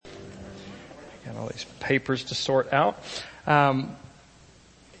Got all these papers to sort out.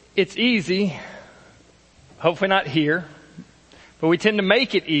 It's easy, hopefully not here, but we tend to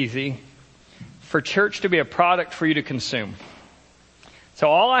make it easy for church to be a product for you to consume. So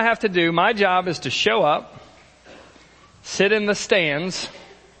all I have to do, my job is to show up, sit in the stands,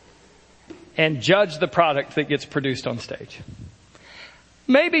 and judge the product that gets produced on stage.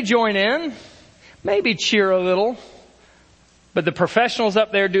 Maybe join in, maybe cheer a little, but the professionals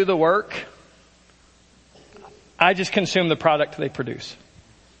up there do the work. I just consume the product they produce.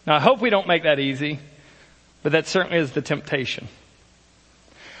 Now I hope we don't make that easy, but that certainly is the temptation.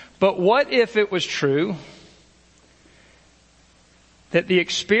 But what if it was true that the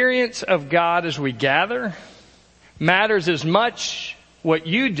experience of God as we gather matters as much what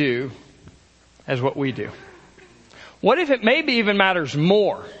you do as what we do? What if it maybe even matters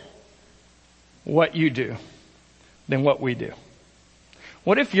more what you do than what we do?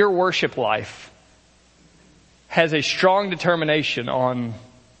 What if your worship life has a strong determination on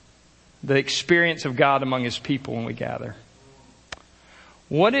the experience of God among His people when we gather?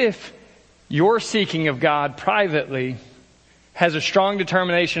 What if your seeking of God privately has a strong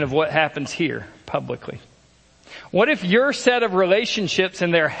determination of what happens here publicly? What if your set of relationships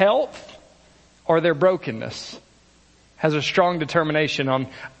and their health or their brokenness has a strong determination on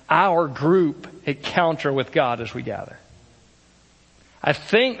our group encounter with God as we gather? I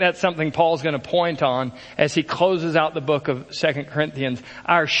think that's something Paul's going to point on as he closes out the book of 2 Corinthians.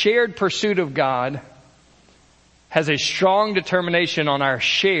 Our shared pursuit of God has a strong determination on our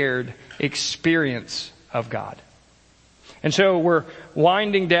shared experience of God. And so we're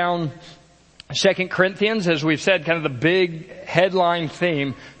winding down 2 Corinthians, as we've said, kind of the big headline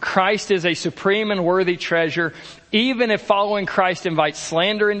theme. Christ is a supreme and worthy treasure. Even if following Christ invites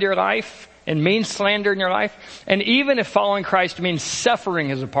slander into your life and means slander in your life, and even if following Christ means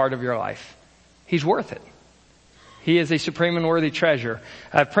suffering as a part of your life, He's worth it. He is a supreme and worthy treasure.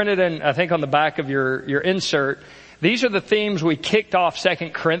 I've printed in, I think on the back of your insert, these are the themes we kicked off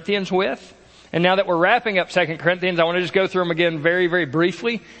 2 Corinthians with. And now that we're wrapping up 2 Corinthians, I want to just go through them again very, very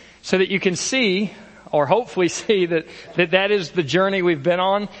briefly so that you can see, or hopefully see, that is the journey we've been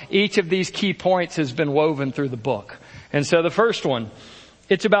on. Each of these key points has been woven through the book. And so the first one,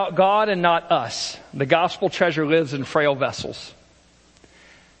 it's about God and not us. The gospel treasure lives in frail vessels.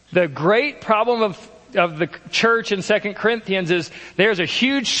 The great problem of the church in 2 Corinthians is there's a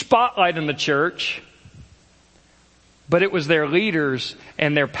huge spotlight in the church, but it was their leaders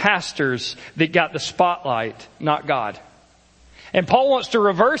and their pastors that got the spotlight, not God. And Paul wants to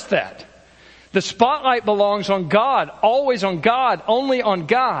reverse that. The spotlight belongs on God, always on God, only on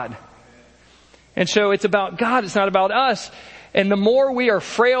God. And so it's about God, it's not about us. And the more we are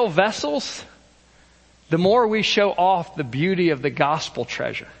frail vessels, the more we show off the beauty of the gospel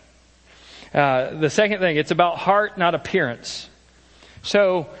treasure. The second thing, it's about heart, not appearance.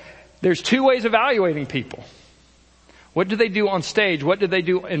 So there's two ways of evaluating people. What do they do on stage? What do they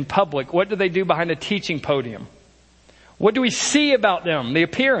do in public? What do they do behind a teaching podium? What do we see about them? The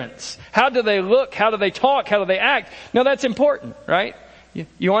appearance. How do they look? How do they talk? How do they act? No, that's important, right?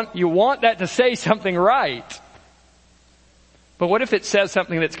 You want that to say something right. But what if it says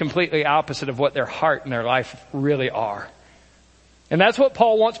something that's completely opposite of what their heart and their life really are? And that's what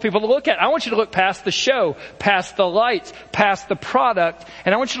Paul wants people to look at. I want you to look past the show, past the lights, past the product,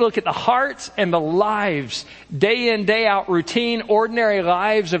 and I want you to look at the hearts and the lives, day in, day out, routine, ordinary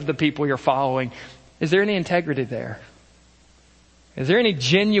lives of the people you're following. Is there any integrity there? Is there any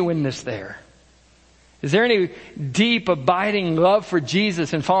genuineness there? Is there any deep, abiding love for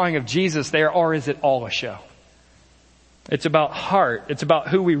Jesus and following of Jesus there, or is it all a show? It's about heart. It's about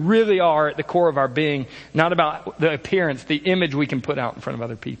who we really are at the core of our being, not about the appearance, the image we can put out in front of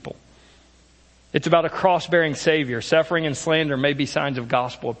other people. It's about a cross-bearing Savior. Suffering and slander may be signs of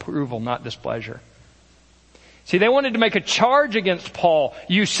gospel approval, not displeasure. See, they wanted to make a charge against Paul.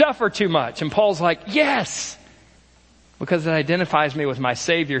 You suffer too much. And Paul's like, yes, because it identifies me with my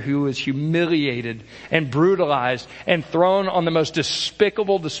Savior who was humiliated and brutalized and thrown on the most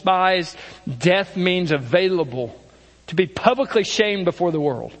despicable, despised, death means available, to be publicly shamed before the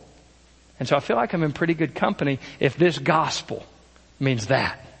world. And so I feel like I'm in pretty good company if this gospel means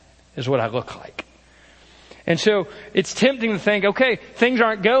that is what I look like. And so it's tempting to think, okay, things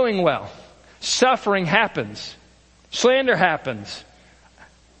aren't going well. Suffering happens. Slander happens.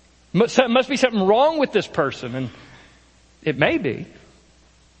 Must be something wrong with this person. And it may be.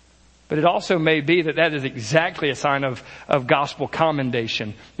 But it also may be that is exactly a sign of gospel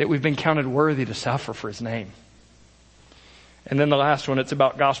commendation, that we've been counted worthy to suffer for His name. And then the last one, it's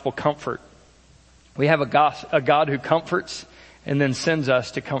about gospel comfort. We have a God who comforts and then sends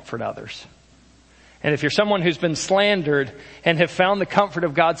us to comfort others. And if you're someone who's been slandered and have found the comfort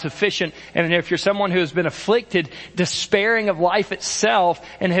of God sufficient, and if you're someone who has been afflicted, despairing of life itself,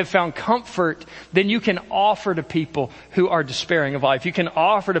 and have found comfort, then you can offer to people who are despairing of life. You can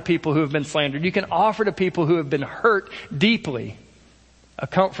offer to people who have been slandered. You can offer to people who have been hurt deeply a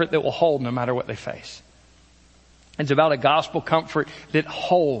comfort that will hold no matter what they face. It's about a gospel comfort that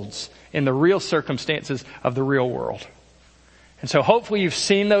holds in the real circumstances of the real world. And so hopefully you've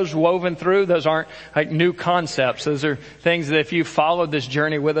seen those woven through. Those aren't like new concepts. Those are things that if you followed this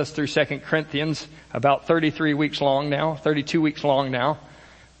journey with us through 2 Corinthians, about 33 weeks long now, 32 weeks long now,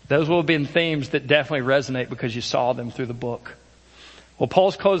 those will have been themes that definitely resonate because you saw them through the book. Well,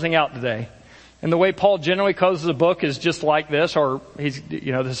 Paul's closing out today. And the way Paul generally closes a book is just like this, or this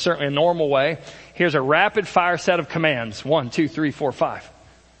is certainly a normal way. Here's a rapid fire set of commands. 1, 2, 3, 4, 5.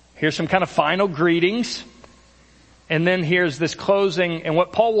 Here's some kind of final greetings. And then here's this closing, and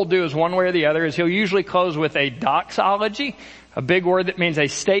what Paul will do is one way or the other is he'll usually close with a doxology, a big word that means a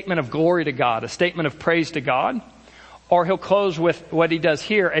statement of glory to God, a statement of praise to God. Or he'll close with what he does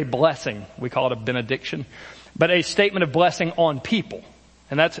here, a blessing. We call it a benediction, but a statement of blessing on people.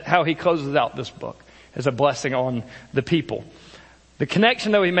 And that's how he closes out this book, as a blessing on the people. The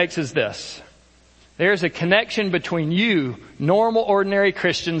connection though he makes is this. There's a connection between you, normal ordinary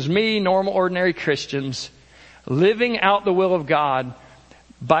Christians, me, normal ordinary Christians, living out the will of God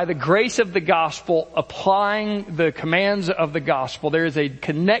by the grace of the gospel, applying the commands of the gospel. There is a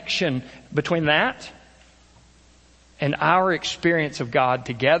connection between that and our experience of God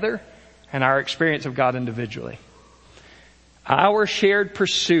together and our experience of God individually. Our shared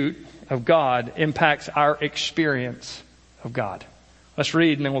pursuit of God impacts our experience of God. Let's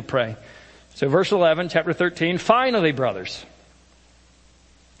read and then we'll pray. So verse 11, chapter 13, finally, brothers,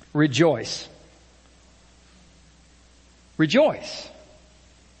 rejoice. Rejoice.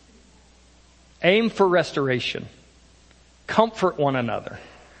 Aim for restoration. Comfort one another.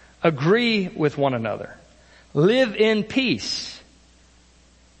 Agree with one another. Live in peace.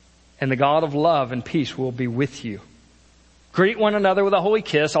 And the God of love and peace will be with you. Greet one another with a holy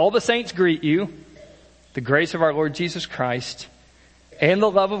kiss. All the saints greet you. The grace of our Lord Jesus Christ and the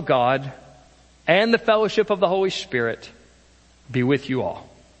love of God and the fellowship of the Holy Spirit be with you all.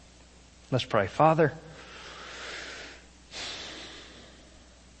 Let's pray. Father,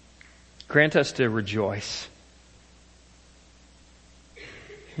 grant us to rejoice.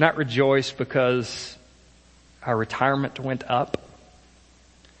 Not rejoice because our retirement went up.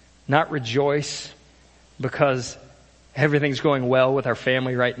 Not rejoice because everything's going well with our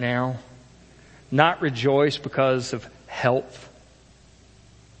family right now. Not rejoice because of health.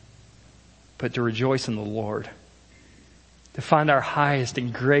 But to rejoice in the Lord. To find our highest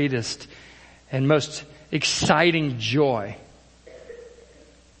and greatest and most exciting joy.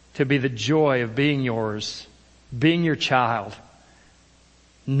 To be the joy of being yours, being your child,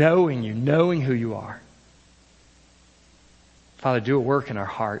 knowing you, knowing who you are. Father, do a work in our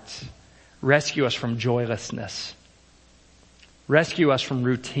hearts. Rescue us from joylessness. Rescue us from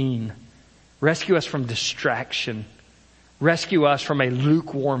routine. Rescue us from distraction. Rescue us from a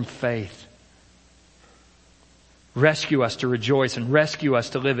lukewarm faith. Rescue us to rejoice and rescue us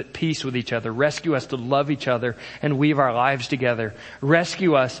to live at peace with each other. Rescue us to love each other and weave our lives together.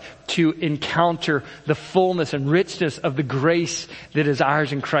 Rescue us to encounter the fullness and richness of the grace that is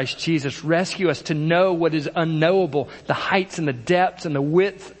ours in Christ Jesus. Rescue us to know what is unknowable, the heights and the depths and the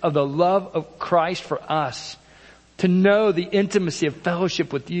width of the love of Christ for us. To know the intimacy of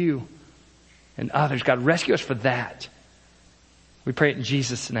fellowship with you and others. God, rescue us for that. We pray it in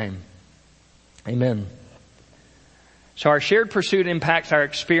Jesus' name. Amen. So our shared pursuit impacts our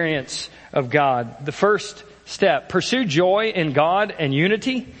experience of God. The first step, pursue joy in God and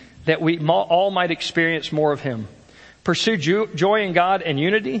unity that we all might experience more of Him. Pursue joy in God and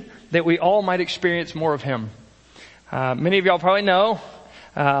unity that we all might experience more of Him. Many of y'all probably know,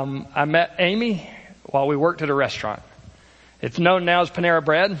 I met Amy while we worked at a restaurant. It's known now as Panera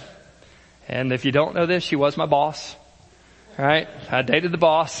Bread. And if you don't know this, she was my boss. All right. I dated the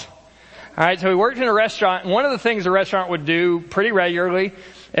boss. All right, so we worked in a restaurant, and one of the things the restaurant would do pretty regularly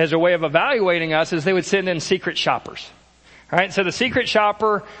as a way of evaluating us is they would send in secret shoppers. All right, so the secret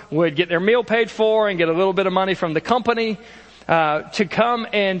shopper would get their meal paid for and get a little bit of money from the company to come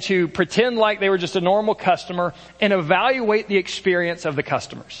and to pretend like they were just a normal customer and evaluate the experience of the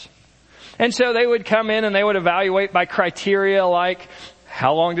customers. And so they would come in and they would evaluate by criteria like,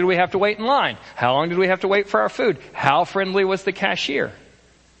 how long did we have to wait in line? How long did we have to wait for our food? How friendly was the cashier?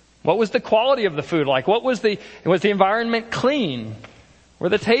 What was the quality of the food like? Was the environment clean? Were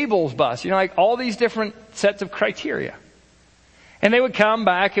the tables bussed? Like all these different sets of criteria. And they would come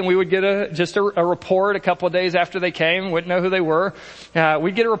back and we would get just a report a couple of days after they came. Wouldn't know who they were.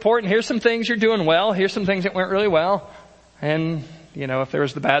 We'd get a report, and here's some things you're doing well. Here's some things that went really well. And, if there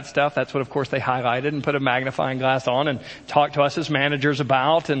was the bad stuff, that's what, of course, they highlighted and put a magnifying glass on and talked to us as managers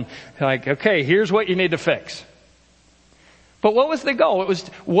about. And like, okay, here's what you need to fix. But what was the goal? It was,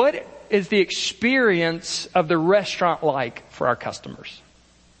 what is the experience of the restaurant like for our customers?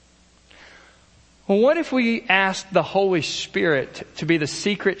 Well, what if we asked the Holy Spirit to be the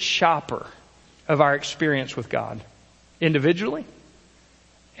secret shopper of our experience with God individually,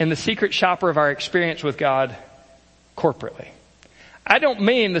 and the secret shopper of our experience with God corporately? I don't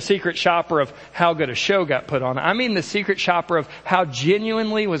mean the secret shopper of how good a show got put on. I mean the secret shopper of how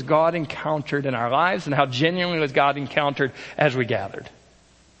genuinely was God encountered in our lives and how genuinely was God encountered as we gathered.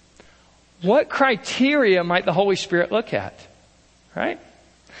 What criteria might the Holy Spirit look at? Right?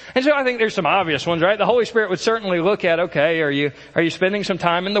 And so I think there's some obvious ones, right? The Holy Spirit would certainly look at, okay, are you spending some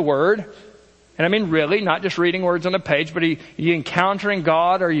time in the Word? And I mean really, not just reading words on a page, but are you encountering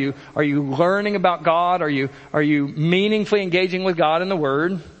God? Are you learning about God? Are you meaningfully engaging with God in the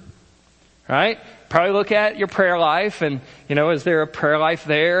Word? Right? Probably look at your prayer life and, is there a prayer life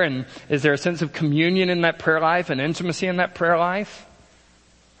there? And is there a sense of communion in that prayer life and intimacy in that prayer life?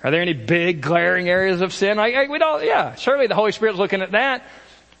 Are there any big glaring areas of sin? Surely the Holy Spirit's looking at that.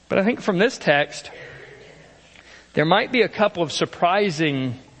 But I think from this text, there might be a couple of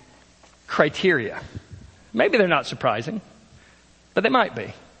surprising criteria. Maybe they're not surprising, but they might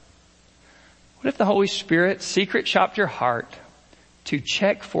be. What if the Holy Spirit secret shopped your heart to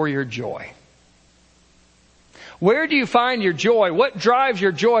check for your joy? Where do you find your joy? What drives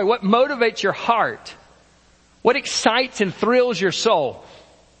your joy? What motivates your heart? What excites and thrills your soul?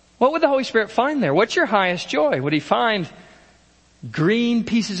 What would the Holy Spirit find there? What's your highest joy? Would He find green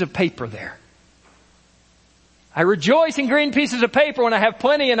pieces of paper there? I rejoice in green pieces of paper when I have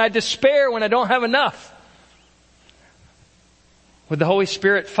plenty, and I despair when I don't have enough. Would the Holy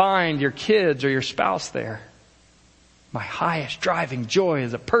Spirit find your kids or your spouse there? My highest driving joy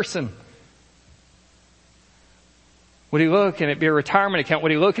as a person. Would He look and it be a retirement account?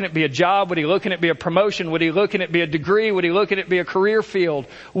 Would He look and it be a job? Would He look and it be a promotion? Would He look and it be a degree? Would He look and it be a career field?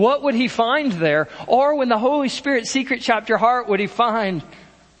 What would He find there? Or when the Holy Spirit secret shopped your heart, would He find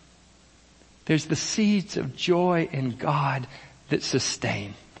there's the seeds of joy in God that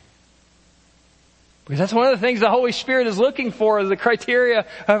sustain? Because that's one of the things the Holy Spirit is looking for, is the criteria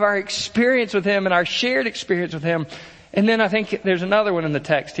of our experience with Him and our shared experience with Him. And then I think there's another one in the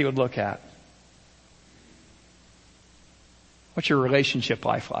text He would look at. What's your relationship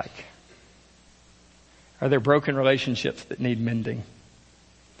life like? Are there broken relationships that need mending?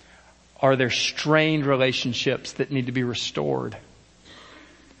 Are there strained relationships that need to be restored?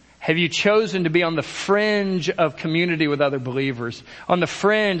 Have you chosen to be on the fringe of community with other believers? On the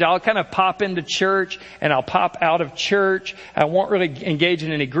fringe, I'll kind of pop into church and I'll pop out of church. I won't really engage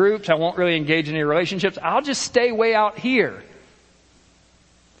in any groups. I won't really engage in any relationships. I'll just stay way out here.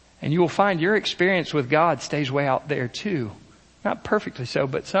 And you will find your experience with God stays way out there too. Not perfectly so,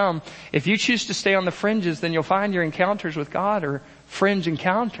 but some. If you choose to stay on the fringes, then you'll find your encounters with God are fringe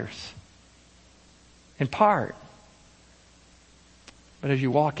encounters. In part. But as you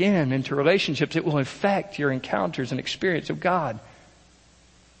walk into relationships, it will affect your encounters and experience of God.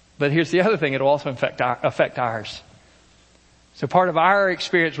 But here's the other thing, it will also affect ours. So part of our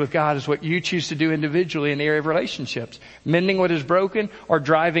experience with God is what you choose to do individually in the area of relationships. Mending what is broken or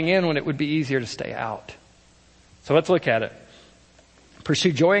driving in when it would be easier to stay out. So let's look at it.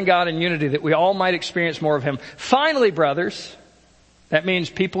 Pursue joy in God and unity that we all might experience more of Him. Finally, brothers, that means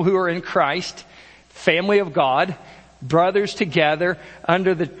people who are in Christ, family of God, brothers together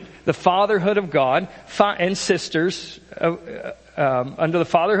under the fatherhood of God, and sisters under the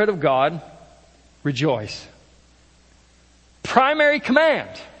fatherhood of God, rejoice. Primary command.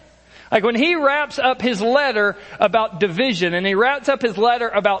 Like when he wraps up his letter about division, and he wraps up his letter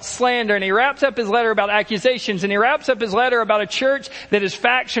about slander, and he wraps up his letter about accusations, and he wraps up his letter about a church that is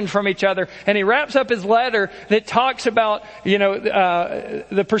factioned from each other, and he wraps up his letter that talks about,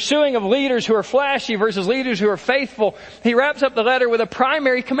 the pursuing of leaders who are flashy versus leaders who are faithful. He wraps up the letter with a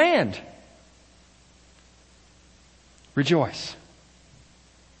primary command. Rejoice.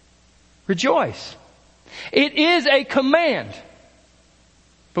 Rejoice. It is a command.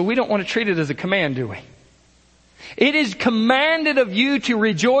 But we don't want to treat it as a command, do we? It is commanded of you to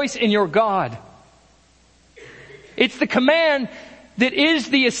rejoice in your God. It's the command that is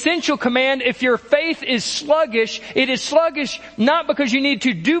the essential command. If your faith is sluggish, it is sluggish not because you need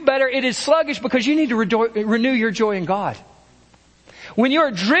to do better. It is sluggish because you need to renew your joy in God. When you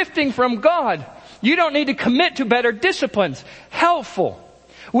are drifting from God, You don't need to commit to better disciplines. Helpful.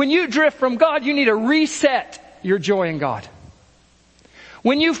 When you drift from God, you need to reset your joy in God.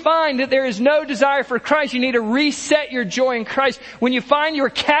 When you find that there is no desire for Christ, you need to reset your joy in Christ. When you find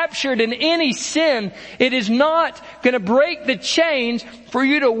you're captured in any sin, it is not going to break the chains for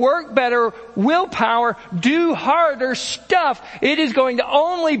you to work better, willpower, do harder stuff. It is going to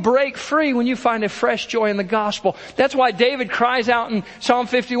only break free when you find a fresh joy in the gospel. That's why David cries out in Psalm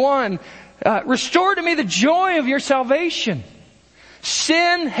 51, restore to me the joy of your salvation.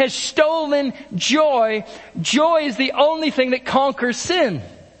 Sin has stolen joy. Joy is the only thing that conquers sin.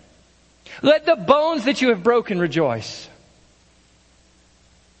 Let the bones that you have broken rejoice.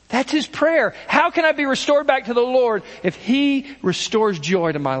 That's his prayer. How can I be restored back to the Lord if He restores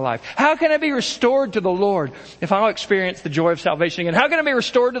joy to my life? How can I be restored to the Lord if I'll experience the joy of salvation again? How can I be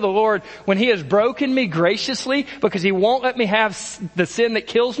restored to the Lord when He has broken me graciously because He won't let me have the sin that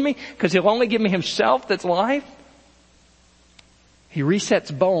kills me because He'll only give me Himself that's life? He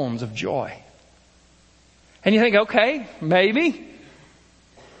resets bones of joy. And you think, okay, maybe.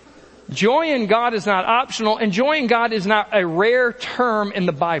 Joy in God is not optional, and joy in God is not a rare term in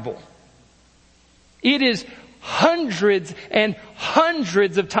the Bible. It is hundreds and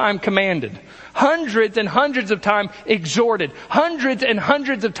hundreds of times commanded. Hundreds and hundreds of times exhorted. Hundreds and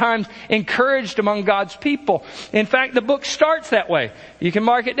hundreds of times encouraged among God's people. In fact, the book starts that way. You can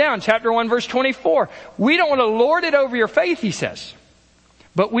mark it down. Chapter 1, verse 24. We don't want to lord it over your faith, he says.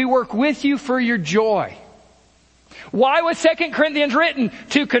 But we work with you for your joy. Why was 2 Corinthians written?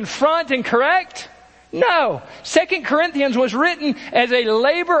 To confront and correct? No. 2 Corinthians was written as a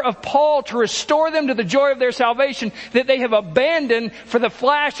labor of Paul to restore them to the joy of their salvation that they have abandoned for the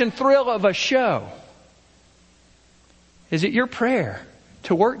flash and thrill of a show. Is it your prayer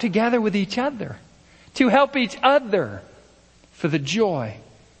to work together with each other, to help each other for the joy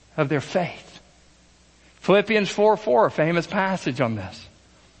of their faith? Philippians 4:4, a famous passage on this.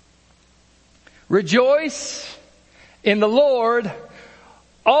 Rejoice in the Lord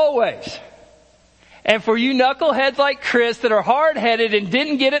always. And for you knuckleheads like Chris that are hard-headed and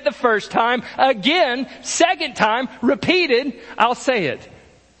didn't get it the first time, again, second time, repeated, I'll say it.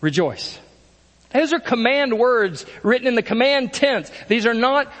 Rejoice. Those are command words written in the command tense. These are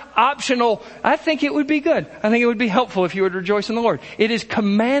not optional. I think it would be good. I think it would be helpful if you would rejoice in the Lord. It is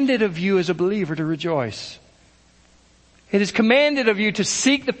commanded of you as a believer to rejoice. It is commanded of you to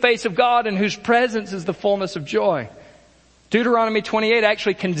seek the face of God in whose presence is the fullness of joy. Deuteronomy 28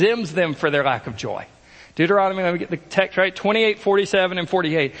 actually condemns them for their lack of joy. Deuteronomy, let me get the text right, 28, 47, and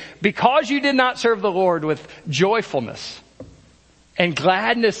 48. Because you did not serve the Lord with joyfulness and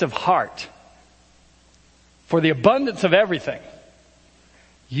gladness of heart for the abundance of everything,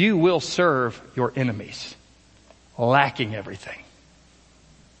 you will serve your enemies, lacking everything.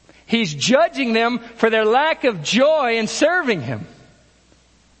 He's judging them for their lack of joy in serving Him.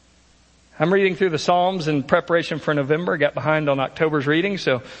 I'm reading through the Psalms in preparation for November. Got behind on October's reading,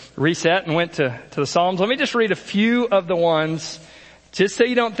 so reset and went to the Psalms. Let me just read a few of the ones, just so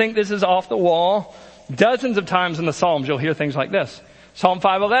you don't think this is off the wall. Dozens of times in the Psalms you'll hear things like this. Psalm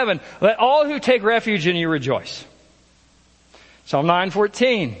 5:11, let all who take refuge in you rejoice. Psalm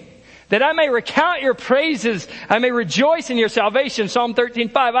 9:14, that I may recount your praises, I may rejoice in your salvation. Psalm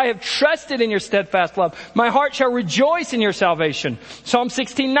 13:5, I have trusted in your steadfast love. My heart shall rejoice in your salvation. Psalm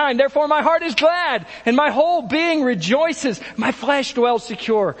 16:9, therefore my heart is glad and my whole being rejoices. My flesh dwells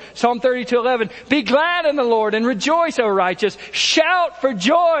secure. Psalm 32:11, be glad in the Lord and rejoice, O righteous. Shout for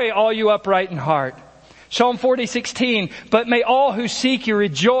joy, all you upright in heart. Psalm 40:16, but may all who seek you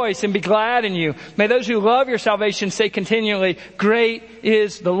rejoice and be glad in you. May those who love your salvation say continually, great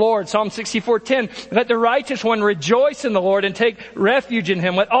is the Lord. Psalm 64:10, let the righteous one rejoice in the Lord and take refuge in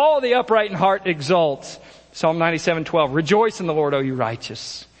Him. Let all the upright in heart exult. Psalm 97:12, rejoice in the Lord, O you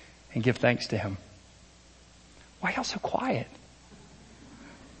righteous, and give thanks to Him. Why are y'all so quiet?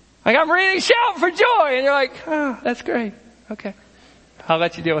 Like I'm reading, shout for joy, and you're like, oh, that's great. Okay. I'll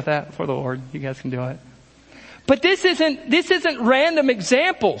let you deal with that before the Lord. You guys can do it. But this isn't random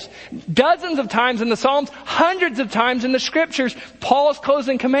examples. Dozens of times in the Psalms, hundreds of times in the Scriptures, Paul's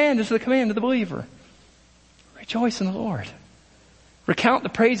closing command is the command of the believer. Rejoice in the Lord. Recount the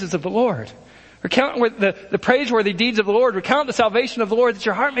praises of the Lord. Recount the praiseworthy deeds of the Lord. Recount the salvation of the Lord, that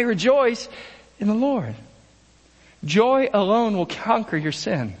your heart may rejoice in the Lord. Joy alone will conquer your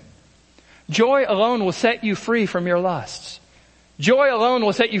sin. Joy alone will set you free from your lusts. Joy alone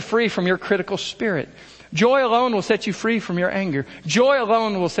will set you free from your critical spirit. Joy alone will set you free from your anger. Joy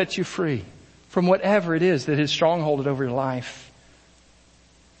alone will set you free from whatever it is that is strongholded over your life.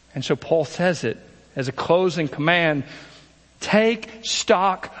 And so Paul says it as a closing command. Take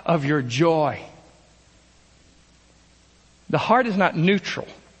stock of your joy. The heart is not neutral.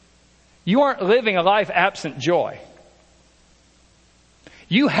 You aren't living a life absent joy.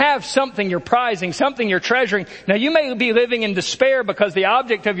 You have something you're prizing, something you're treasuring. Now you may be living in despair because the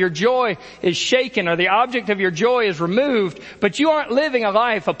object of your joy is shaken or the object of your joy is removed, but you aren't living a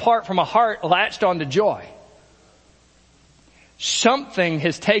life apart from a heart latched onto joy. Something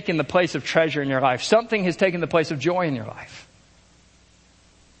has taken the place of treasure in your life. Something has taken the place of joy in your life.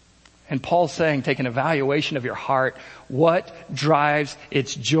 And Paul's saying, take an evaluation of your heart. What drives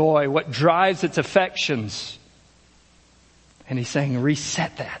its joy? What drives its affections? And he's saying,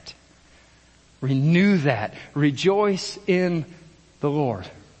 reset that. Renew that. Rejoice in the Lord.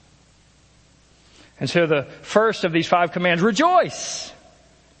 And so the first of these 5 commands, rejoice.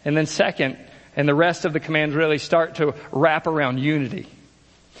 And then second, and the rest of the commands really start to wrap around unity.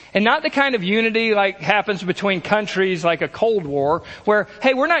 And not the kind of unity like happens between countries like a Cold War where,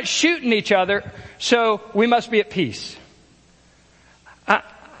 hey, we're not shooting each other, so we must be at peace.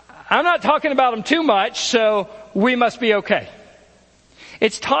 I'm not talking about them too much, so we must be okay.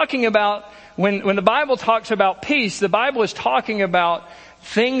 It's talking about, when the Bible talks about peace, the Bible is talking about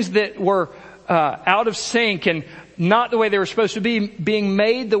things that were out of sync and not the way they were supposed to be, being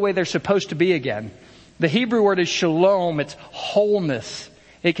made the way they're supposed to be again. The Hebrew word is shalom. It's wholeness.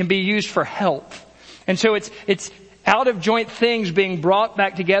 It can be used for health. And so it's out of joint things being brought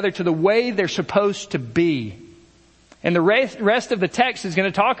back together to the way they're supposed to be. And the rest of the text is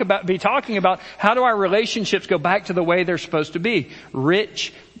going to be talking about how do our relationships go back to the way they're supposed to be.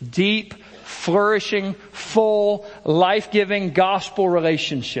 Rich, deep, flourishing, full, life-giving gospel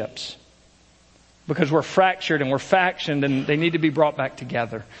relationships. Because we're fractured and we're factioned and they need to be brought back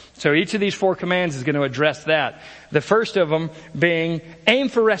together. So each of these 4 commands is going to address that. The first of them being aim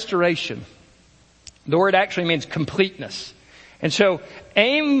for restoration. The word actually means completeness. And so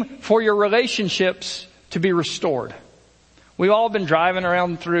aim for your relationships to be restored. We've all been driving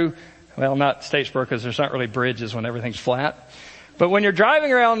around through, well, not Statesboro because there's not really bridges when everything's flat. But when you're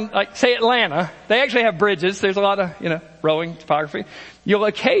driving around, like, say Atlanta, they actually have bridges. There's a lot of, rowing, topography. You'll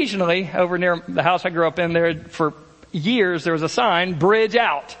occasionally, over near the house I grew up in there for years, there was a sign, bridge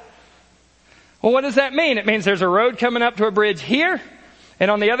out. Well, what does that mean? It means there's a road coming up to a bridge here,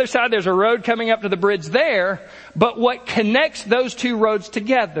 and on the other side there's a road coming up to the bridge there, but what connects those 2 roads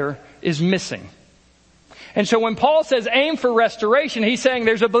together is missing. And so when Paul says aim for restoration, he's saying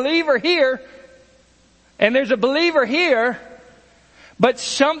there's a believer here, and there's a believer here, but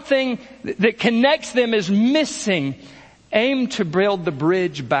something that connects them is missing. Aim to build the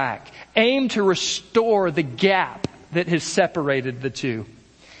bridge back. Aim to restore the gap that has separated the 2.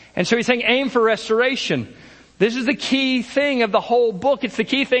 And so he's saying aim for restoration. This is the key thing of the whole book. It's the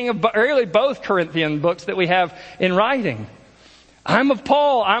key thing of really both Corinthian books that we have in writing. I'm of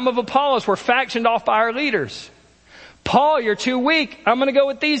Paul. I'm of Apollos. We're factioned off by our leaders. Paul, you're too weak. I'm going to go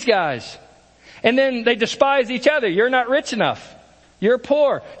with these guys. And then they despise each other. You're not rich enough. You're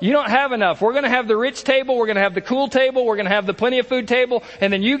poor. You don't have enough. We're going to have the rich table. We're going to have the cool table. We're going to have the plenty of food table.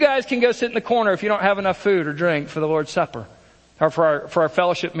 And then you guys can go sit in the corner if you don't have enough food or drink for the Lord's Supper or for our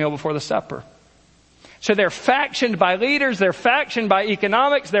fellowship meal before the supper. So they're factioned by leaders. They're factioned by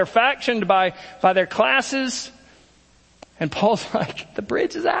economics. They're factioned by their classes. And Paul's like, the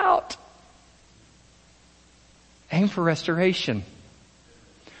bridge is out. Aim for restoration.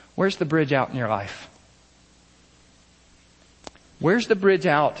 Where's the bridge out in your life? Where's the bridge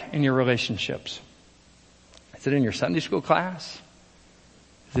out in your relationships? Is it in your Sunday school class?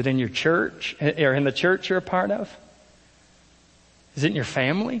 Is it in your church or in the church you're a part of? Is it in your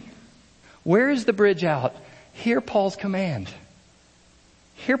family? Where is the bridge out? Hear Paul's command.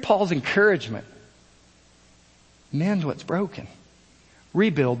 Hear Paul's encouragement. Mend what's broken.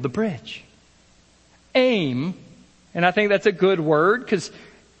 Rebuild the bridge. Aim, and I think that's a good word because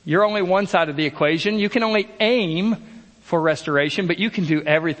you're only one side of the equation. You can only aim for restoration, but you can do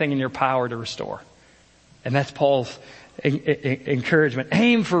everything in your power to restore. And that's Paul's encouragement.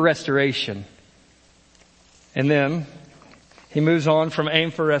 Aim for restoration. And then he moves on from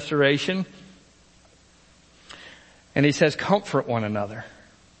aim for restoration. And he says, comfort one another.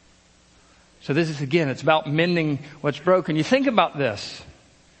 So this is, again, it's about mending what's broken. You think about this.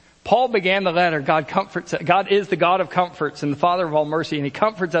 Paul began the letter, God is the God of comforts and the Father of all mercy, and He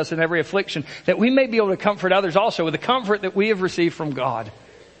comforts us in every affliction, that we may be able to comfort others also with the comfort that we have received from God.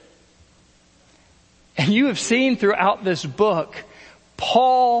 And you have seen throughout this book,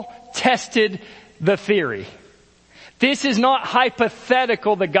 Paul tested the theory. This is not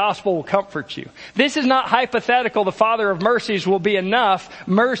hypothetical the gospel will comfort you. This is not hypothetical the Father of mercies will be enough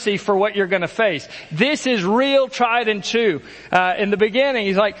mercy for what you're going to face. This is real, tried and true. In the beginning,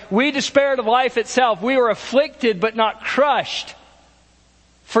 he's like, we despaired of life itself. We were afflicted but not crushed.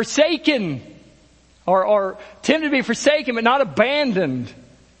 Forsaken, or tempted to be forsaken but not abandoned.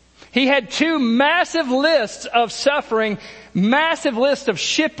 He had two massive lists of suffering, massive lists of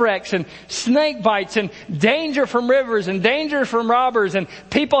shipwrecks and snake bites and danger from rivers and danger from robbers, and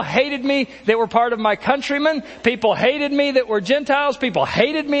people hated me that were part of my countrymen. People hated me that were Gentiles. People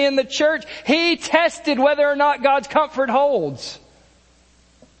hated me in the church. He tested whether or not God's comfort holds.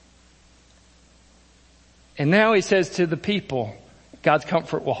 And now he says to the people, God's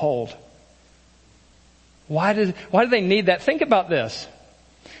comfort will hold. Why do they need that? Think about this.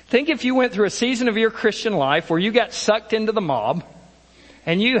 Think if you went through a season of your Christian life where you got sucked into the mob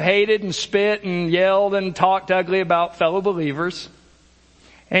and you hated and spit and yelled and talked ugly about fellow believers,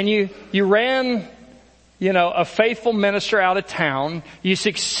 and you ran, a faithful minister out of town, you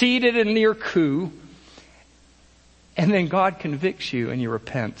succeeded in your coup, and then God convicts you and you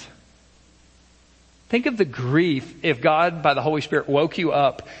repent. Think of the grief if God, by the Holy Spirit, woke you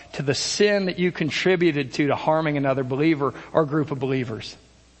up to the sin that you contributed to harming another believer or group of believers.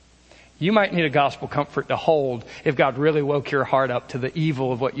 You might need a gospel comfort to hold if God really woke your heart up to the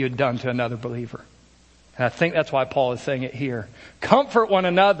evil of what you had done to another believer. And I think that's why Paul is saying it here. Comfort one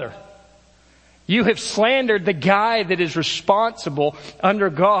another. You have slandered the guy that is responsible under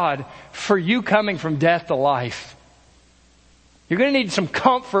God for you coming from death to life. You're going to need some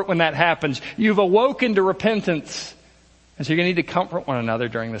comfort when that happens. You've awoken to repentance. And so you're going to need to comfort one another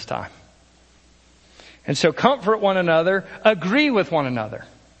during this time. And so comfort one another, agree with one another.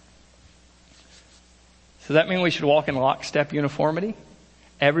 Does that mean we should walk in lockstep uniformity?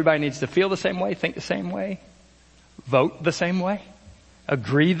 Everybody needs to feel the same way, think the same way, vote the same way,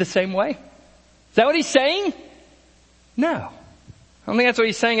 agree the same way? Is that what he's saying? No. I don't think that's what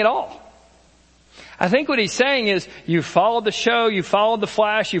he's saying at all. I think what he's saying is you followed the show, you followed the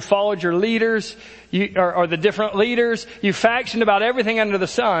flash, you followed your leaders, or the different leaders, you factioned about everything under the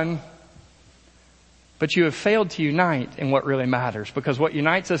sun, but you have failed to unite in what really matters, because what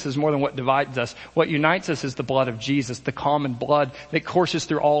unites us is more than what divides us. What unites us is the blood of Jesus, the common blood that courses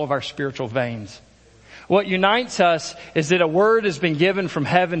through all of our spiritual veins. What unites us is that a word has been given from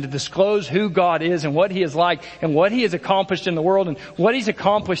heaven to disclose who God is and what He is like and what He has accomplished in the world and what He's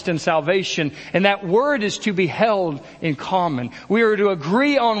accomplished in salvation. And that word is to be held in common. We are to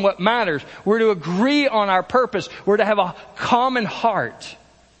agree on what matters. We're to agree on our purpose. We're to have a common heart.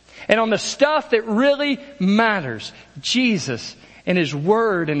 And on the stuff that really matters, Jesus and His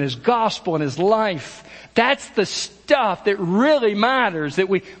Word and His gospel and His life, that's the stuff that really matters that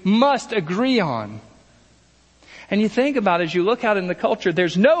we must agree on. And you think about it, as you look out in the culture,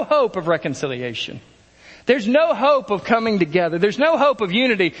 there's no hope of reconciliation. There's no hope of coming together. There's no hope of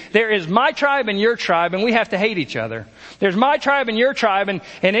unity. There is my tribe and your tribe, and we have to hate each other. There's my tribe and your tribe, and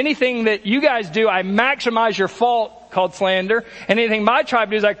anything that you guys do, I maximize your fault, called slander. And anything my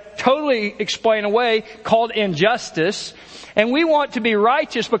tribe does, I totally explain away, called injustice. And we want to be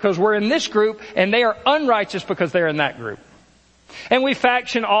righteous because we're in this group, and they are unrighteous because they're in that group. And we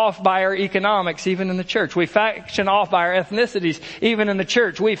faction off by our economics, even in the church. We faction off by our ethnicities, even in the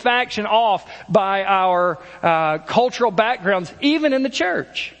church. We faction off by our cultural backgrounds, even in the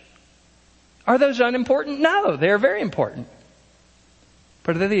church. Are those unimportant? No, they're very important.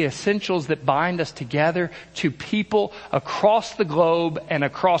 But are they the essentials that bind us together to people across the globe and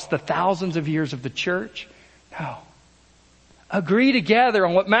across the thousands of years of the church? No. Agree together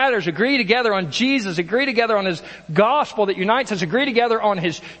on what matters. Agree together on Jesus. Agree together on His gospel that unites us. Agree together on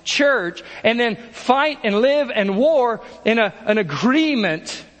His church. And then fight and live and war in an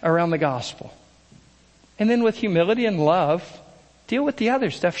agreement around the gospel. And then with humility and love, deal with the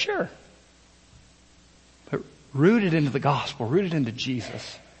other stuff, sure. But rooted into the gospel, rooted into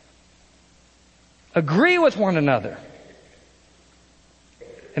Jesus. Agree with one another.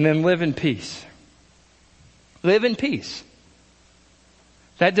 And then live in peace. Live in peace.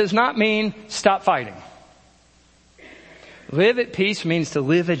 That does not mean stop fighting. Live at peace means to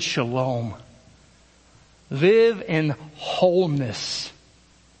live in shalom. Live in wholeness.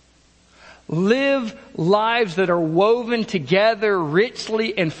 Live lives that are woven together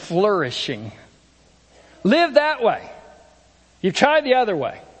richly and flourishing. Live that way. You've tried the other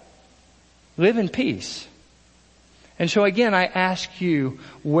way. Live in peace. And so again, I ask you,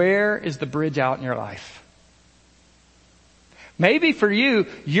 where is the bridge out in your life? Maybe for you,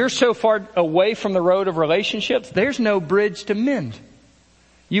 you're so far away from the road of relationships, there's no bridge to mend.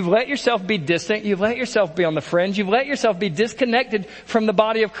 You've let yourself be distant. You've let yourself be on the fringe. You've let yourself be disconnected from the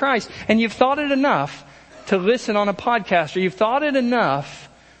body of Christ. And you've thought it enough to listen on a podcast, or you've thought it enough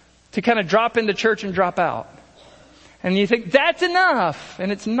to kind of drop into church and drop out. And you think, that's enough.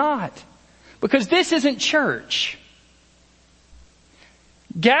 And it's not. Because this isn't church.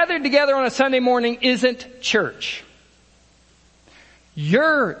 Gathered together on a Sunday morning isn't church.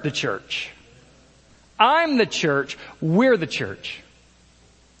 You're the church. I'm the church. We're the church.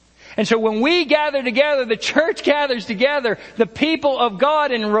 And so when we gather together, the church gathers together. The people of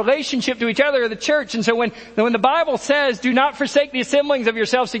God in relationship to each other are the church. And so when the Bible says, do not forsake the assemblings of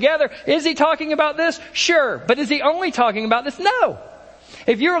yourselves together, is he talking about this? Sure. But is he only talking about this? No.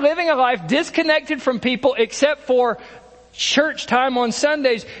 If you're living a life disconnected from people except for church time on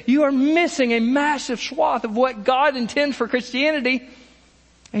Sundays, you are missing a massive swath of what God intends for Christianity.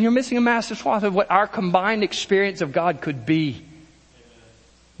 And you're missing a massive swath of what our combined experience of God could be.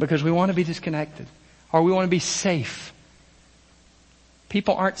 Because we want to be disconnected. Or we want to be safe.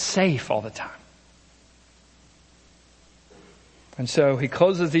 People aren't safe all the time. And so he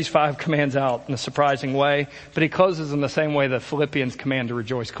closes these 5 commands out in a surprising way. But he closes in the same way the Philippians command to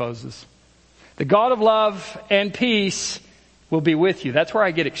rejoice closes. The God of love and peace will be with you. That's where I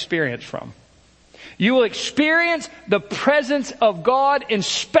get experience from. You will experience the presence of God in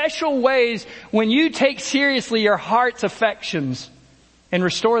special ways when you take seriously your heart's affections and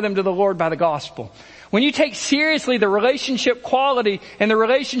restore them to the Lord by the gospel. When you take seriously the relationship quality and the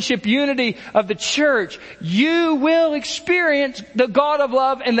relationship unity of the church, you will experience the God of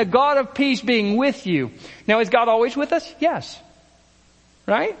love and the God of peace being with you. Now, is God always with us? Yes.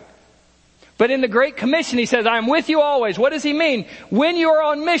 Right? But in the Great Commission, he says, I am with you always. What does he mean? When you are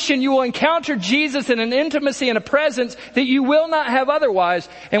on mission, you will encounter Jesus in an intimacy and a presence that you will not have otherwise.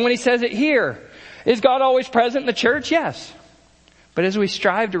 And when he says it here, is God always present in the church? Yes. But as we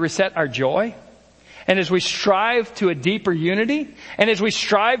strive to reset our joy, and as we strive to a deeper unity, and as we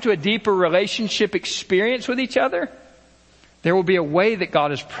strive to a deeper relationship experience with each other, there will be a way that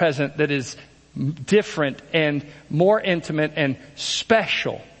God is present that is different and more intimate and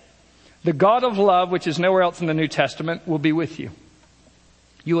special. The God of love, which is nowhere else in the New Testament, will be with you.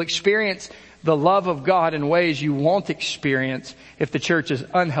 You'll experience the love of God in ways you won't experience if the church is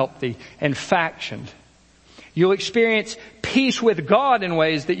unhealthy and factioned. You'll experience peace with God in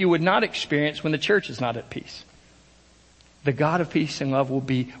ways that you would not experience when the church is not at peace. The God of peace and love will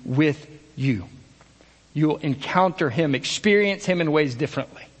be with you. You'll encounter him, experience him in ways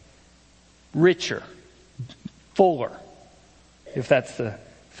differently. Richer, fuller, if that's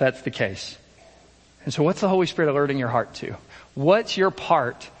the case. And so what's the Holy Spirit alerting your heart to? What's your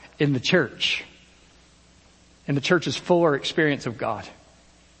part in the church? In the church's fuller experience of God?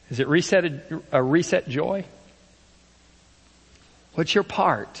 Is it a reset joy? What's your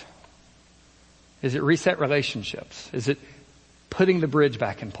part? Is it reset relationships? Is it putting the bridge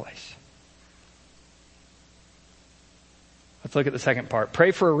back in place? Let's look at the second part.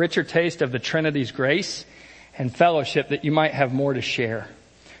 Pray for a richer taste of the Trinity's grace and fellowship that you might have more to share.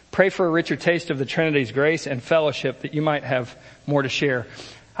 Pray for a richer taste of the Trinity's grace and fellowship that you might have more to share.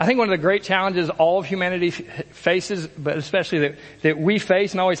 I think one of the great challenges all of humanity faces, but especially that we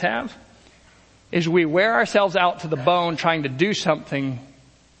face and always have, is we wear ourselves out to the bone trying to do something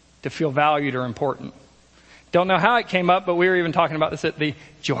to feel valued or important. Don't know how it came up, but we were even talking about this at the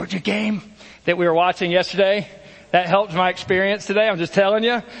Georgia game that we were watching yesterday. That helped my experience today. I'm just telling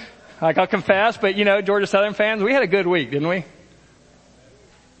you. Like, I'll confess, but Georgia Southern fans, we had a good week, didn't we?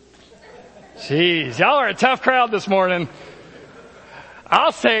 Jeez, y'all are a tough crowd this morning.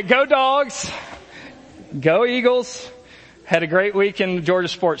 I'll say it. Go Dogs. Go Eagles. Had a great week in Georgia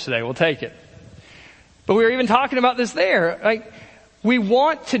sports today. We'll take it. But we were even talking about this there. Like, we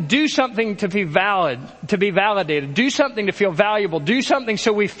want to do something to be valid, to be validated. Do something to feel valuable. Do something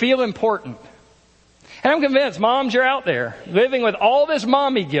so we feel important. And I'm convinced, moms, you're out there living with all this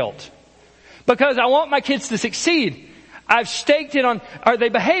mommy guilt because I want my kids to succeed. I've staked it on, are they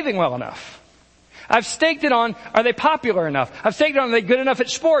behaving well enough? I've staked it on, are they popular enough? I've staked it on, are they good enough at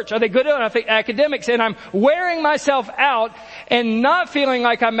sports? Are they good enough at academics? And I'm wearing myself out and not feeling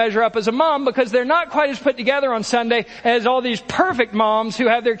like I measure up as a mom because they're not quite as put together on Sunday as all these perfect moms who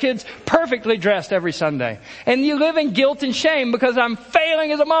have their kids perfectly dressed every Sunday. And you live in guilt and shame because I'm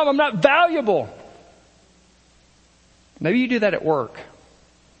failing as a mom. I'm not valuable. Maybe you do that at work.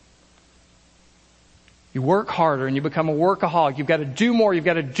 You work harder and you become a workaholic. You've got to do more. You've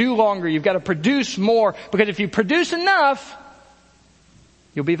got to do longer. You've got to produce more. Because if you produce enough,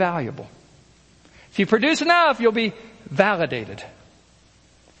 you'll be valuable. If you produce enough, you'll be validated.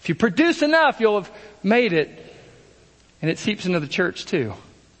 If you produce enough, you'll have made it. And it seeps into the church too.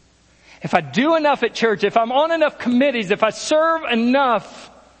 if I do enough at church, if I'm on enough committees, if I serve enough,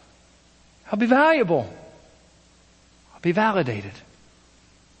 I'll be valuable. I'll be validated.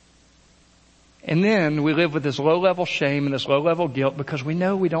 And then we live with this low-level shame and this low-level guilt because we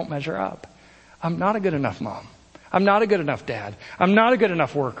know we don't measure up. I'm not a good enough mom. I'm not a good enough dad. I'm not a good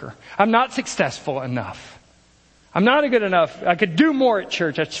enough worker. I'm not successful enough. I'm not a good enough. I could do more at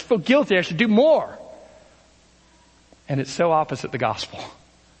church. I just feel guilty. I should do more. And it's so opposite the gospel.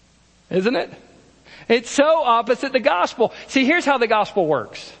 Isn't it? It's so opposite the gospel. See, here's how the gospel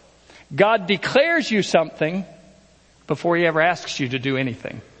works. God declares you something before he ever asks you to do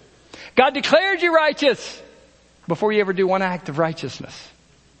anything. God declares you righteous before you ever do one act of righteousness.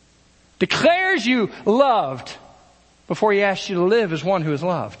 Declares you loved before he asks you to live as one who is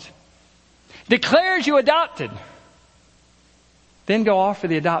loved. Declares you adopted. Then go offer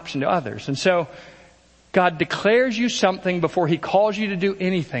the adoption to others. And so God declares you something before he calls you to do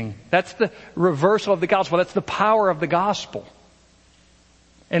anything. That's the reversal of the gospel. That's the power of the gospel.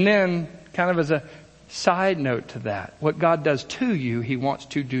 And then, kind of as a side note to that, what God does to you, he wants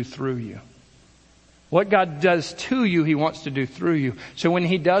to do through you. What God does to you, he wants to do through you. So when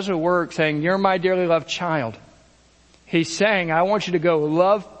he does a work saying, you're my dearly loved child, he's saying, I want you to go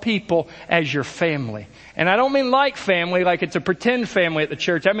love people as your family. And I don't mean like family, like it's a pretend family at the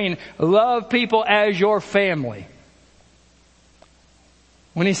church. I mean love people as your family.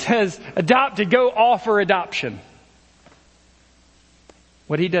 When he says adopted, go offer adoption.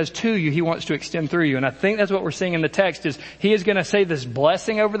 What he does to you, he wants to extend through you. And I think that's what we're seeing in the text is he is going to say this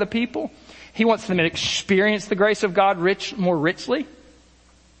blessing over the people. He wants them to experience the grace of God more richly.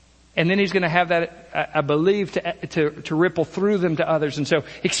 And then he's going to have that, I believe, to ripple through them to others. And so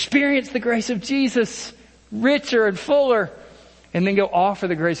experience the grace of Jesus richer and fuller. And then go offer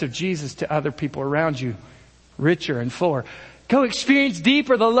the grace of Jesus to other people around you richer and fuller. Go experience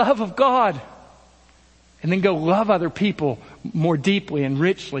deeper the love of God. And then go love other people more deeply and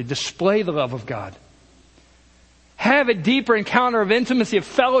richly. Display the love of God. Have a deeper encounter of intimacy, of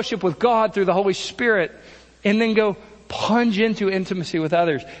fellowship with God through the Holy Spirit. And then go plunge into intimacy with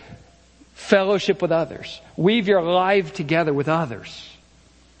others. Fellowship with others. Weave your life together with others.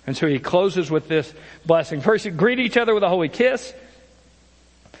 And so he closes with this blessing. First, greet each other with a holy kiss,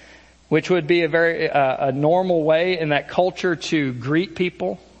 which would be a very a normal way in that culture to greet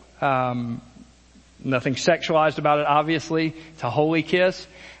people. Nothing sexualized about it, obviously. It's a holy kiss.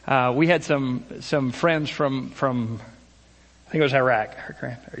 We had some friends from I think it was Iraq.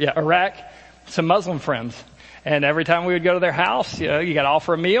 Yeah, Iraq. Some Muslim friends. And every time we would go to their house, you got to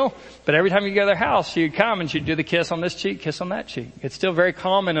offer a meal. But every time you go to their house, you'd come and she'd do the kiss on this cheek, kiss on that cheek. It's still very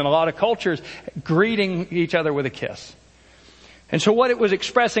common in a lot of cultures, greeting each other with a kiss. And so what it was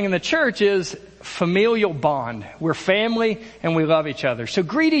expressing in the church is familial bond. We're family and we love each other. So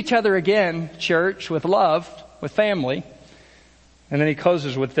greet each other again, church, with love, with family. And then he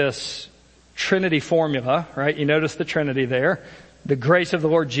closes with this Trinity formula, right? You notice the Trinity there. The grace of the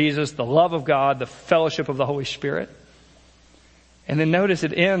Lord Jesus, the love of God, the fellowship of the Holy Spirit. And then notice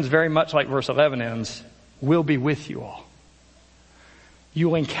it ends very much like verse 11 ends. We'll be with you all.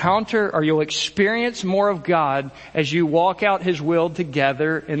 You'll encounter or you'll experience more of God as you walk out his will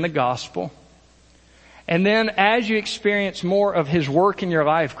together in the gospel. And then as you experience more of his work in your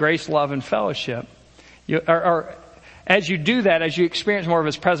life, grace, love, and fellowship, as you do that, as you experience more of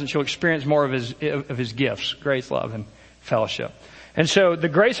his presence, you'll experience more of his gifts, grace, love, and fellowship. And so the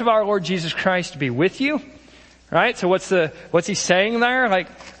grace of our Lord Jesus Christ be with you, right? So what's he saying there?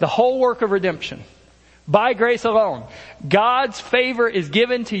 Like the whole work of redemption. By grace alone. God's favor is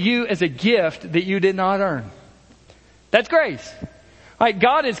given to you as a gift that you did not earn. That's grace. Right?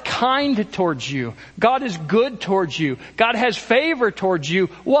 God is kind towards you. God is good towards you. God has favor towards you.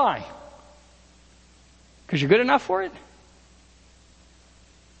 Why? Because you're good enough for it?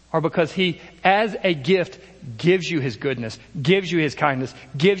 Or because he, as a gift, gives you his goodness, gives you his kindness,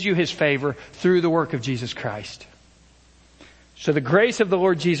 gives you his favor through the work of Jesus Christ. So the grace of the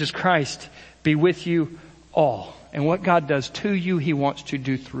Lord Jesus Christ be with you all. And what God does to you, he wants to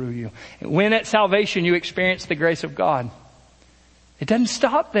do through you. When at salvation you experience the grace of God, it doesn't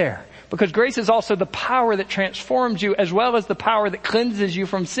stop there. Because grace is also the power that transforms you as well as the power that cleanses you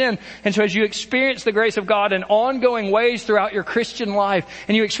from sin. And so as you experience the grace of God in ongoing ways throughout your Christian life,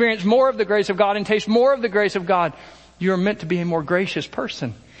 and you experience more of the grace of God and taste more of the grace of God, you're meant to be a more gracious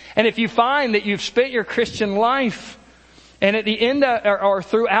person. And if you find that you've spent your Christian life and at the end or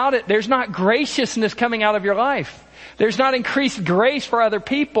throughout it, there's not graciousness coming out of your life. There's not increased grace for other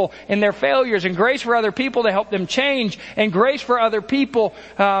people in their failures, and grace for other people to help them change, and grace for other people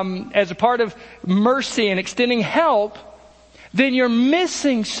as a part of mercy and extending help, then you're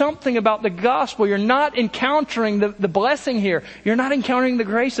missing something about the gospel. You're not encountering the blessing here. You're not encountering the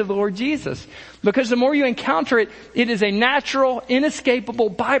grace of the Lord Jesus. Because the more you encounter it, it is a natural, inescapable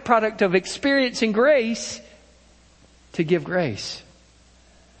byproduct of experiencing grace to give grace.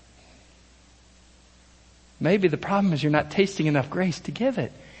 Maybe the problem is you're not tasting enough grace to give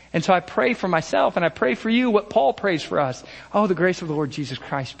it. And so I pray for myself and I pray for you what Paul prays for us. Oh, the grace of the Lord Jesus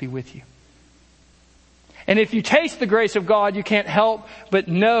Christ be with you. And if you taste the grace of God, you can't help but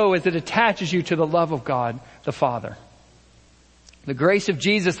know as it attaches you to the love of God, the Father. The grace of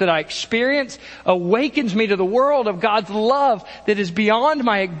Jesus that I experience awakens me to the world of God's love that is beyond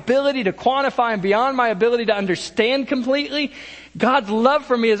my ability to quantify and beyond my ability to understand completely. God's love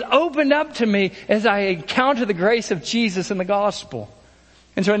for me is opened up to me as I encounter the grace of Jesus in the gospel.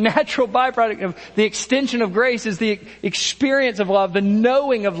 And so a natural byproduct of the extension of grace is the experience of love, the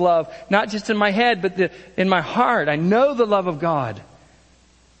knowing of love, not just in my head, but in my heart. I know the love of God.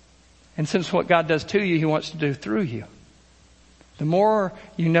 And since what God does to you, He wants to do through you. The more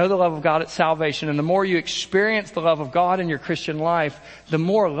you know the love of God at salvation and the more you experience the love of God in your Christian life, the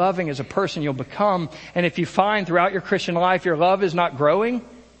more loving as a person you'll become. And if you find throughout your Christian life your love is not growing,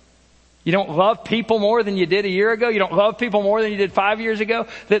 you don't love people more than you did a year ago, you don't love people more than you did 5 years ago,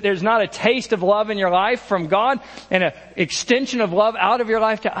 that there's not a taste of love in your life from God and an extension of love out of your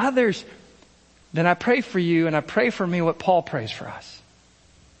life to others, then I pray for you and I pray for me what Paul prays for us.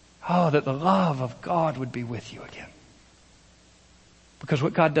 Oh, that the love of God would be with you again. Because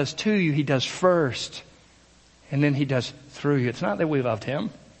what God does to you, He does first. And then He does through you. It's not that we loved Him.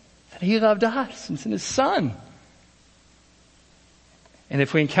 It's that He loved us and sent His Son. And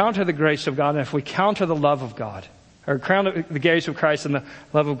if we encounter the grace of God, and if we encounter the love of God, or encounter the grace of Christ and the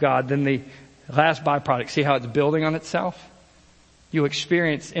love of God, then the last byproduct, see how it's building on itself? You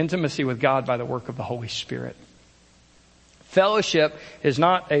experience intimacy with God by the work of the Holy Spirit. Fellowship is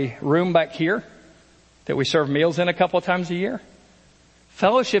not a room back here that we serve meals in a couple of times a year.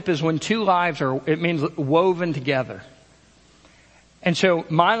 Fellowship is when two lives it means woven together. And so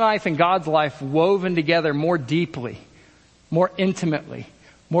my life and God's life woven together more deeply, more intimately,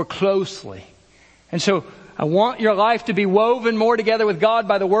 more closely. And so I want your life to be woven more together with God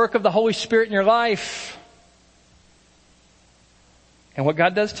by the work of the Holy Spirit in your life. And what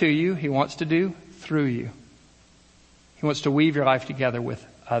God does to you, He wants to do through you. He wants to weave your life together with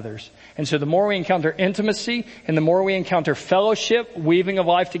others. And so the more we encounter intimacy and the more we encounter fellowship, weaving of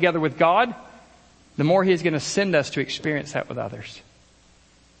life together with God, the more He is going to send us to experience that with others.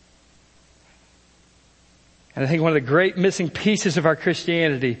 And I think one of the great missing pieces of our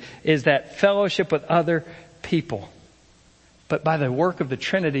Christianity is that fellowship with other people. But by the work of the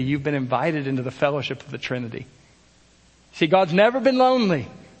Trinity, you've been invited into the fellowship of the Trinity. See, God's never been lonely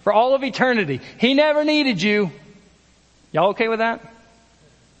for all of eternity. He never needed you. Y'all okay with that?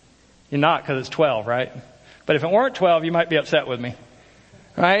 You're not, because it's 12, right? But if it weren't 12, you might be upset with me.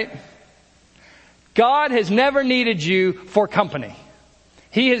 Right? God has never needed you for company.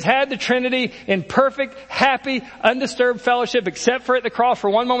 He has had the Trinity in perfect, happy, undisturbed fellowship, except for at the cross for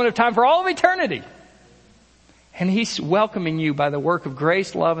one moment of time for all of eternity. And He's welcoming you by the work of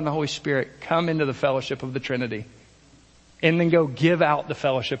grace, love, and the Holy Spirit. Come into the fellowship of the Trinity. And then go give out the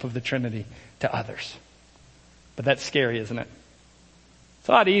fellowship of the Trinity to others. But that's scary, isn't it? It's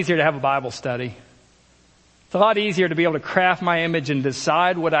a lot easier to have a Bible study. It's a lot easier to be able to craft my image and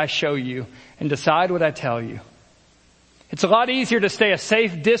decide what I show you and decide what I tell you. It's a lot easier to stay a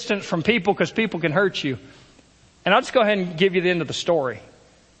safe distance from people because people can hurt you. And I'll just go ahead and give you the end of the story.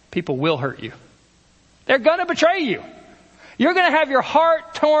 People will hurt you. They're going to betray you. You're going to have your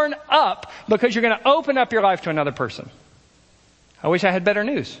heart torn up because you're going to open up your life to another person. I wish I had better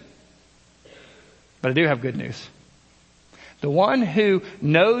news. But I do have good news. The one who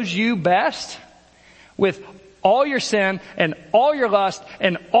knows you best with all your sin and all your lust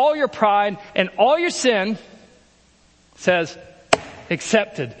and all your pride and all your sin says,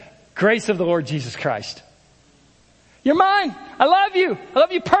 accepted. Grace of the Lord Jesus Christ. You're mine. I love you. I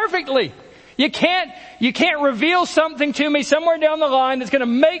love you perfectly. You can't reveal something to me somewhere down the line that's going to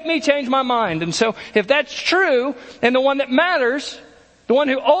make me change my mind. And so if that's true, and the one that matters, the one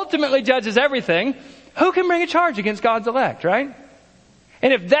who ultimately judges everything, who can bring a charge against God's elect, right?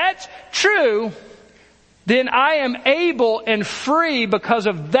 And if that's true, then I am able and free because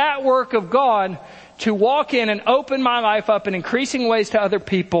of that work of God to walk in and open my life up in increasing ways to other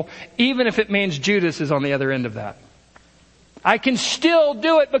people, even if it means Judas is on the other end of that. I can still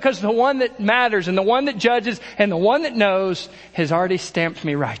do it because the one that matters and the one that judges and the one that knows has already stamped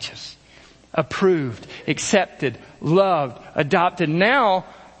me righteous, approved, accepted, loved, adopted. Now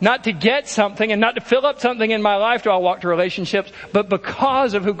Not to get something and not to fill up something in my life do I walk to relationships, but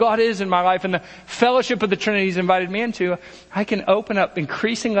because of who God is in my life and the fellowship of the Trinity He's invited me into, I can open up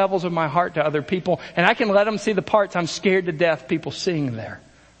increasing levels of my heart to other people, and I can let them see the parts I'm scared to death people seeing there.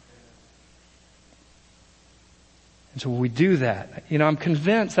 And so when we do that, I'm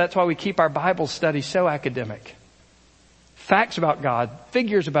convinced that's why we keep our Bible study so academic. Facts about God,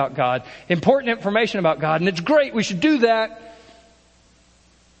 figures about God, important information about God, and it's great, we should do that.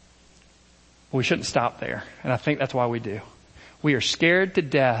 We shouldn't stop there, and I think that's why we do. We are scared to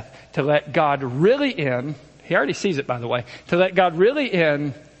death to let God really in. He already sees it, by the way. To let God really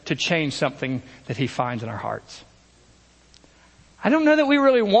in to change something that He finds in our hearts. I don't know that we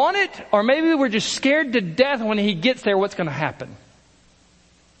really want it, or maybe we're just scared to death when He gets there what's going to happen.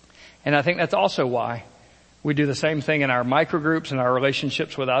 And I think that's also why we do the same thing in our microgroups and our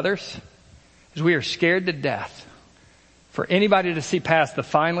relationships with others, is we are scared to death for anybody to see past the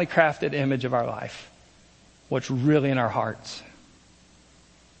finely crafted image of our life, what's really in our hearts.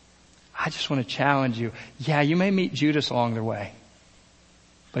 I just want to challenge you. Yeah, you may meet Judas along the way,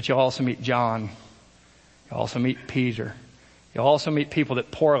 but you'll also meet John. You'll also meet Peter. You'll also meet people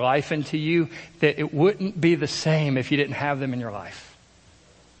that pour life into you that it wouldn't be the same if you didn't have them in your life.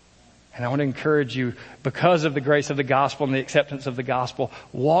 And I want to encourage you, because of the grace of the gospel and the acceptance of the gospel,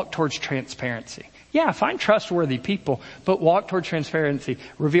 walk towards transparency. Yeah, find trustworthy people, but walk toward transparency.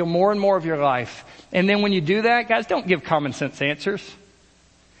 Reveal more and more of your life. And then when you do that, guys, don't give common sense answers.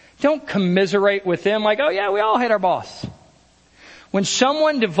 Don't commiserate with them like, oh yeah, we all hate our boss. When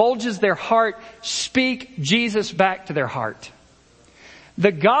someone divulges their heart, speak Jesus back to their heart.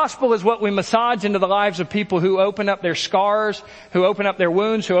 The gospel is what we massage into the lives of people who open up their scars, who open up their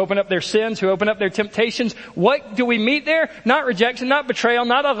wounds, who open up their sins, who open up their temptations. What do we meet there? Not rejection, not betrayal,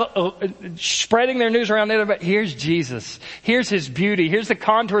 not spreading their news around there, but here's Jesus. Here's His beauty. Here's the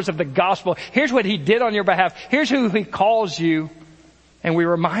contours of the gospel. Here's what He did on your behalf. Here's who He calls you. And we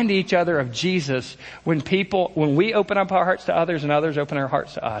remind each other of Jesus when we open up our hearts to others and others open our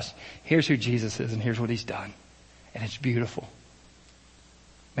hearts to us. Here's who Jesus is and here's what He's done. And it's beautiful.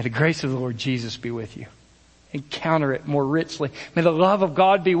 May the grace of the Lord Jesus be with you. Encounter it more richly. May the love of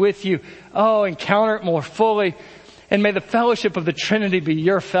God be with you. Oh, encounter it more fully. And may the fellowship of the Trinity be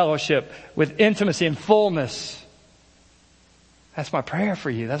your fellowship with intimacy and fullness. That's my prayer for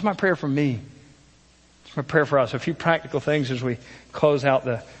you. That's my prayer for me. It's my prayer for us. A few practical things as we close out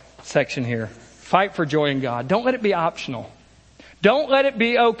the section here. Fight for joy in God. Don't let it be optional. Don't let it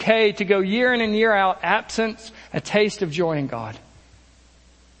be okay to go year in and year out absent a taste of joy in God.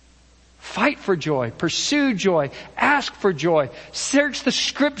 Fight for joy. Pursue joy. Ask for joy. Search the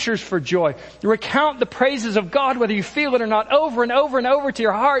scriptures for joy. Recount the praises of God, whether you feel it or not, over and over and over to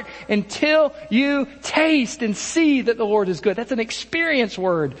your heart until you taste and see that the Lord is good. That's an experience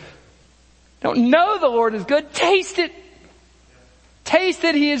word. Don't know the Lord is good. Taste it. Taste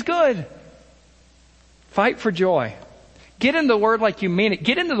that He is good. Fight for joy. Get into the Word like you mean it.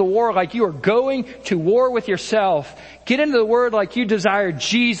 Get into the war like you are going to war with yourself. Get into the Word like you desire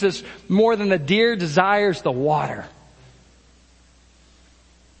Jesus more than the deer desires the water.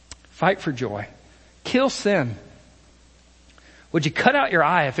 Fight for joy. Kill sin. Would you cut out your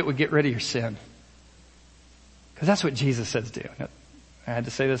eye if it would get rid of your sin? Because that's what Jesus says do. I had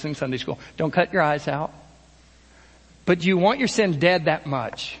to say this in Sunday school. Don't cut your eyes out. But do you want your sin dead that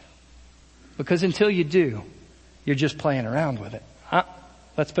much? Because until you do, you're just playing around with it.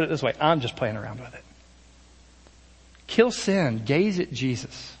 Let's put it this way. I'm just playing around with it. Kill sin. Gaze at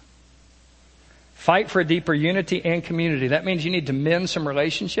Jesus. Fight for a deeper unity and community. That means you need to mend some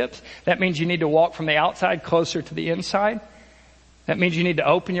relationships. That means you need to walk from the outside closer to the inside. That means you need to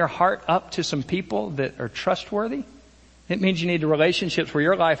open your heart up to some people that are trustworthy. It means you need relationships where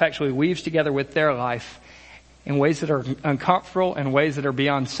your life actually weaves together with their life in ways that are uncomfortable and ways that are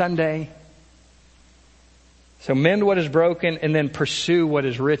beyond Sunday. So mend what is broken and then pursue what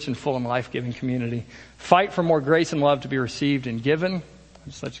is rich and full and life-giving community. Fight for more grace and love to be received and given.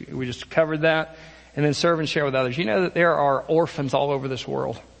 We just covered that. And then serve and share with others. You know that there are orphans all over this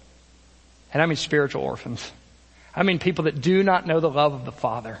world. And I mean spiritual orphans. I mean people that do not know the love of the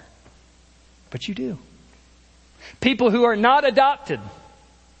Father. But you do. People who are not adopted.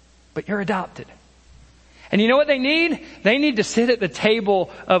 But you're adopted. And you know what they need? They need to sit at the table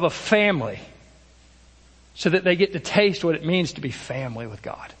of a family so that they get to taste what it means to be family with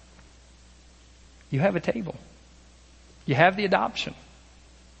God. You have a table. You have the adoption.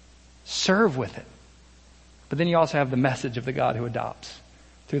 Serve with it. But then you also have the message of the God who adopts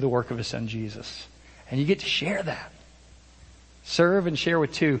through the work of His Son Jesus. And you get to share that. Serve and share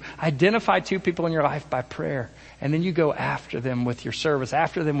with 2. Identify 2 people in your life by prayer. And then you go after them with your service,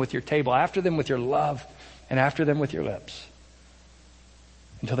 after them with your table, after them with your love, and after them with your lips.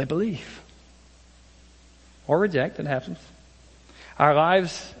 Until they believe. Or reject, it happens. Our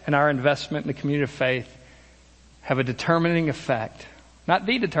lives and our investment in the community of faith have a determining effect. Not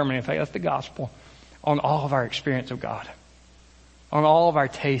the determining effect, that's the gospel. On all of our experience of God. On all of our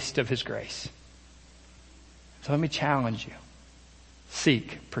taste of His grace. So let me challenge you.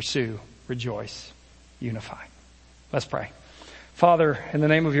 Seek, pursue, rejoice, unify. Let's pray. Father, in the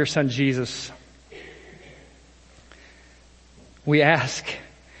name of your Son Jesus, we ask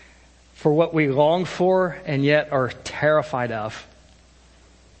for what we long for and yet are terrified of.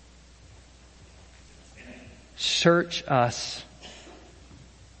 Search us.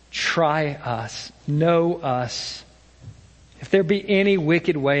 Try us. Know us. If there be any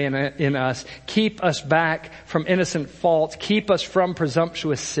wicked way in us, keep us back from innocent faults. Keep us from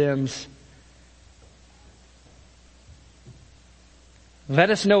presumptuous sins.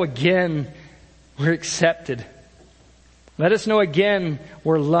 Let us know again we're accepted. Let us know again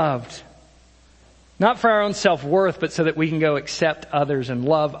we're loved. Not for our own self-worth, but so that we can go accept others and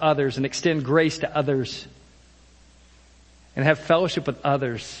love others and extend grace to others and have fellowship with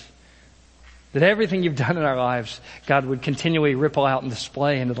others. That everything you've done in our lives, God, would continually ripple out and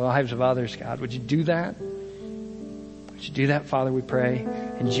display into the lives of others, God. Would you do that? Would you do that, Father, we pray,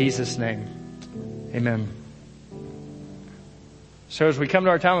 in Jesus' name. Amen. So as we come to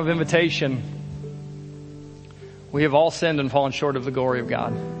our time of invitation, we have all sinned and fallen short of the glory of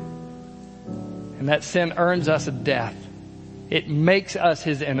God. And that sin earns us a death. It makes us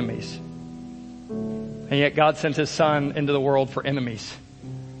His enemies. And yet God sent His Son into the world for enemies.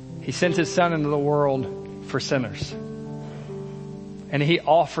 He sent His Son into the world for sinners. And He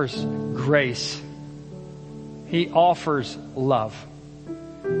offers grace. He offers love.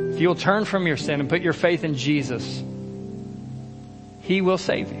 If you'll turn from your sin and put your faith in Jesus, He will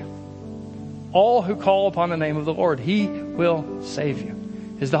save you. All who call upon the name of the Lord, He will save you.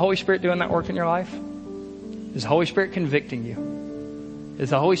 Is the Holy Spirit doing that work in your life? Is the Holy Spirit convicting you? Is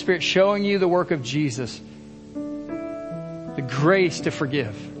the Holy Spirit showing you the work of Jesus? The grace to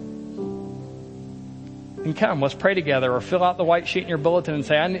forgive? And come, let's pray together, or fill out the white sheet in your bulletin and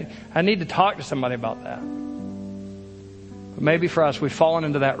say, I need to talk to somebody about that. But maybe for us, we've fallen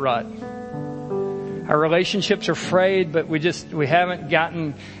into that rut. Our relationships are frayed, but we haven't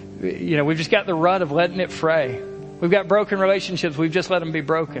gotten, we've just got the rut of letting it fray. We've got broken relationships. We've just let them be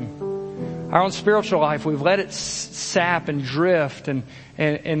broken. Our own spiritual life, we've let it sap and drift, and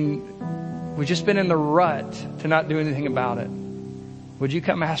we've just been in the rut to not do anything about it. Would you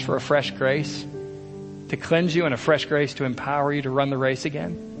come ask for a fresh grace to cleanse you and a fresh grace to empower you to run the race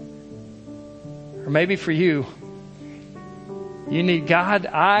again? Or maybe for you, you need, God,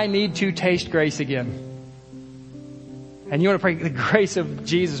 I need to taste grace again. And you want to pray, the grace of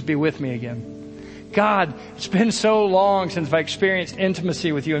Jesus be with me again. God, it's been so long since I experienced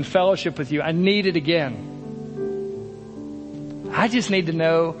intimacy with you and fellowship with you. I need it again. I just need to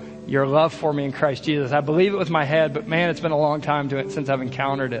know your love for me in Christ Jesus. I believe it with my head, but man, it's been a long time since I've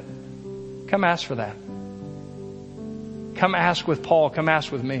encountered it. Come ask for that. Come ask with Paul. Come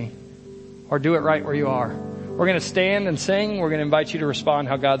ask with me. Or do it right where you are. We're going to stand and sing. We're going to invite you to respond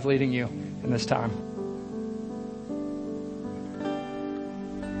how God's leading you in this time.